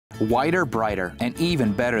Whiter, brighter, and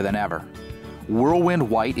even better than ever. Whirlwind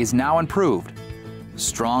White is now improved.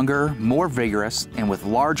 Stronger, more vigorous, and with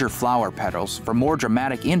larger flower petals for more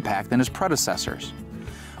dramatic impact than its predecessors.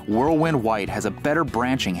 Whirlwind White has a better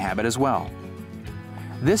branching habit as well.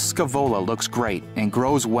 This Scaevola looks great and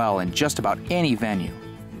grows well in just about any venue.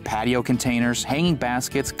 Patio containers, hanging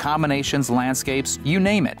baskets, combinations, landscapes, you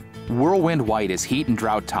name it. Whirlwind White is heat and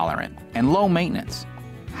drought tolerant and low maintenance.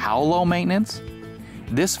 How low maintenance?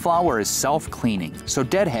 This flower is self-cleaning, so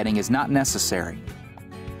deadheading is not necessary.